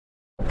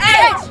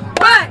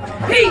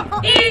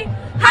P-E,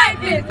 hype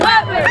is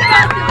what we're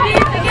supposed to be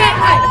to get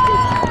hype.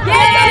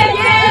 Yeah,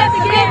 yeah, to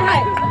get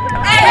hype.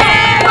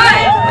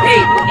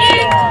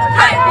 P-E,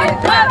 hype is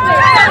what we're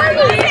supposed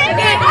to be to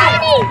get hype.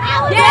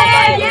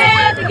 Yeah,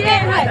 yeah, to get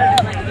hype.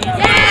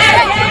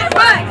 Yeah,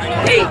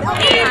 P-E,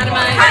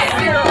 hype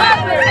is what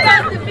we're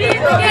supposed to be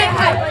to get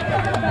hype.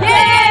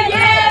 Yeah,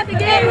 yeah, to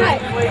get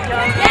hype.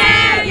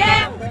 Yeah,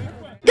 yeah.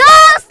 Go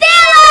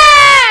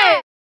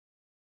Steelers!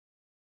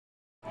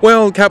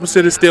 Well, Capital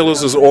City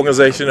Steelers is an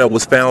organization that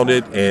was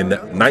founded in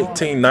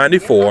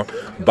 1994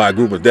 by a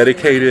group of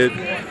dedicated,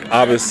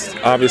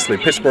 obviously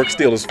Pittsburgh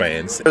Steelers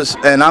fans.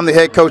 And I'm the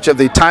head coach of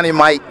the Tiny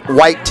Mite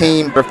White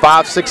team. They're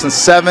 5, 6, and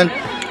 7.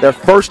 Their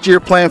first year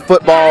playing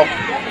football.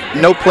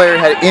 No player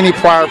had any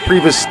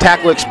previous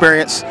tackle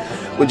experience.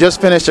 We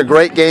just finished a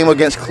great game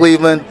against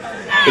Cleveland.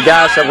 The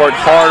guys have worked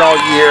hard all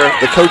year.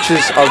 The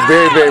coaches are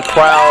very, very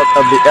proud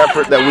of the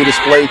effort that we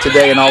displayed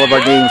today in all of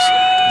our games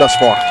thus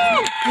far.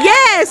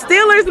 Yes,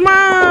 Steelers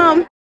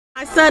mom.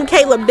 My son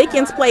Caleb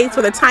Dickens plays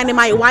for the Tiny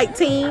Mite White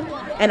team,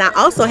 and I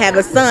also have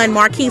a son,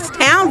 Marquise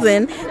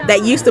Townsend,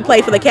 that used to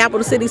play for the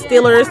Capital City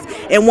Steelers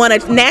and won a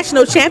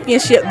national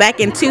championship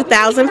back in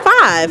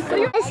 2005.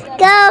 Let's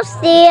go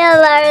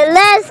Steelers,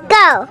 let's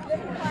go.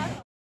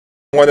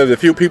 One of the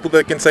few people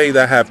that can say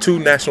that I have 2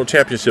 national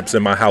championships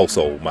in my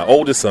household. My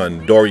oldest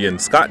son, Dorian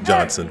Scott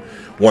Johnson,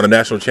 won a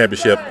national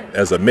championship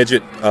as a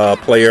midget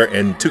player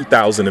in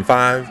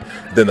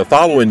 2005. Then the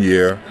following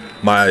year,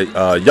 my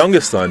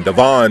youngest son,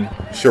 Devon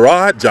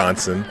Sherrod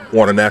Johnson,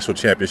 won a national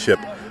championship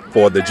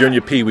for the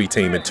junior Pee Wee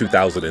team in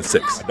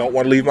 2006. I don't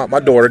want to leave out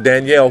my daughter,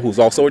 Danielle, who's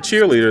also a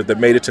cheerleader that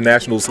made it to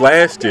nationals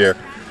last year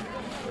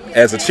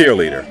as a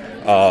cheerleader.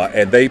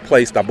 And they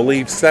placed, I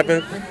believe,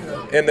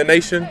 7th in the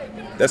nation.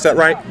 That's that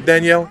right,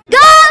 Danielle? Go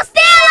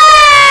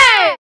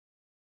Steelers!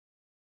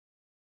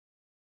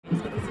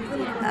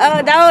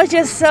 That was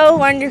just so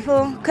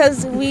wonderful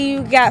because we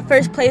got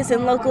first place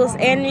in locals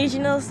and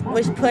regionals,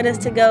 which put us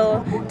to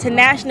go to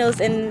nationals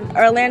in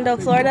Orlando,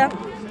 Florida.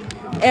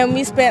 And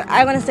we spent,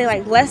 I want to say,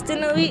 like less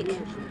than a week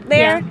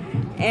there,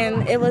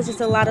 and it was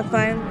just a lot of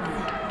fun.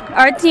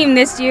 Our team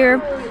this year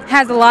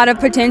has a lot of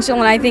potential,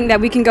 and I think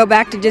that we can go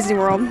back to Disney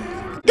World.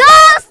 Go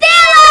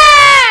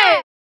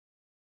Steelers!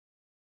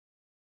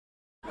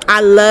 I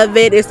love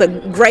it. It's a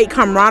great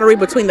camaraderie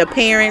between the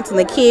parents and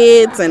the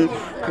kids, and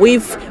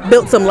we've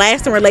built some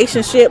lasting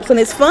relationships, and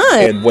it's fun.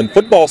 And when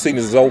football season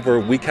is over,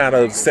 we kind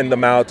of send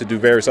them out to do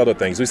various other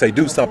things. We say,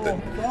 do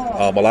something.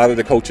 A lot of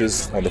the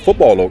coaches on the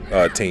football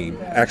team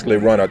actually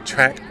run a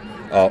track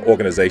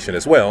organization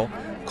as well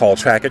called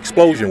Track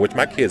Explosion, which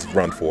my kids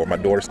run for. My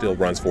daughter still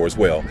runs for as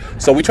well.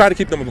 So we try to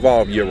keep them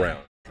involved year round.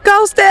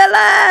 Go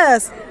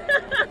Steelers!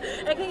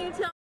 And can you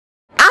tell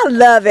I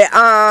love it.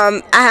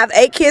 I have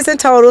 8 kids in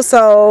total,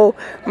 so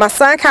my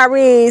son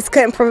Kyrie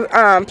couldn't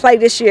play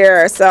this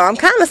year, so I'm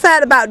kind of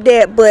sad about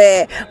that,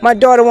 but my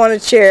daughter wanted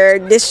to cheer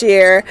this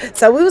year,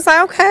 so we was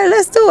like, okay,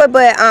 let's do it,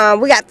 but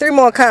we got 3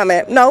 more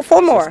coming. No,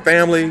 4 more.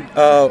 Family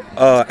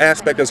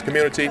aspect of the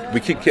community, we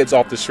keep kids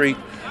off the street.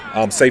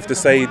 Safe to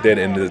say that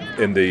in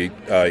the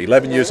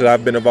 11 years that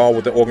I've been involved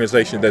with the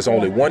organization, there's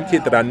only 1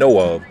 kid that I know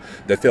of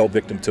that fell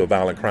victim to a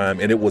violent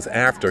crime, and it was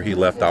after he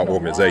left our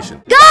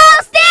organization. Go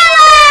Steelers!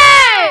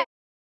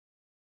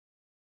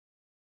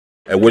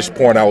 At which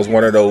point I was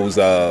one of those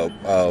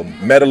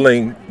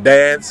meddling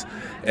dads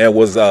and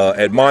was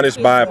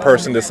admonished by a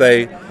person to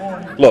say,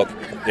 look,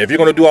 if you're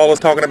going to do all this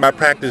talking about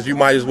practice, you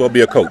might as well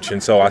be a coach.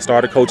 And so I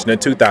started coaching in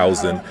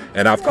 2000,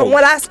 and I've coached. From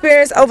what I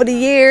experienced over the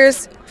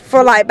years,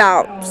 for like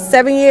about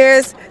 7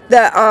 years,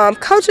 the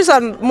coaches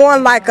are more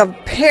like a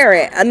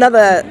parent,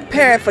 another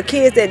parent for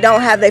kids that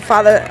don't have their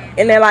father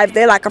in their life.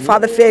 They're like a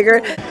father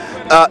figure.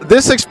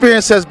 This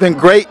experience has been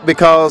great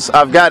because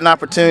I've got an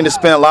opportunity to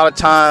spend a lot of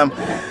time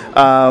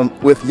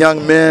with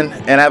young men,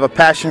 and I have a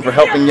passion for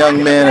helping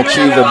young men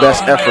achieve their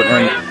best effort.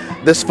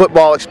 And this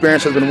football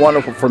experience has been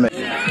wonderful for me.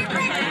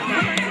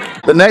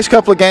 The next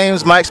couple of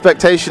games, my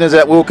expectation is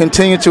that we'll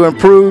continue to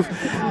improve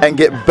and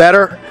get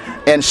better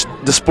and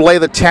display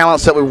the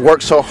talents that we've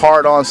worked so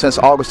hard on since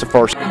August the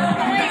 1st.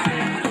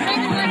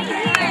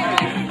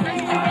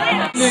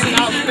 You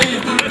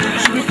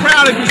should be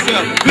proud of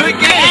yourself. Good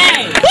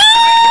game.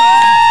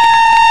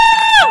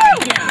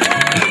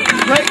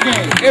 Great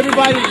game.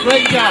 Everybody,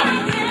 great job.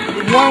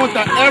 We won with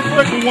our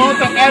effort, we won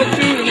with our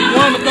attitude, and we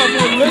won because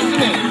we were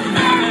listening.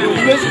 We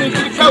were listening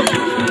to the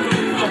coaches.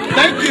 So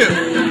thank you.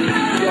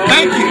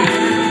 Thank you.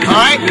 All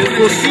right,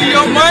 we'll see you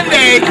on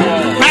Monday.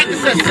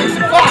 Practice at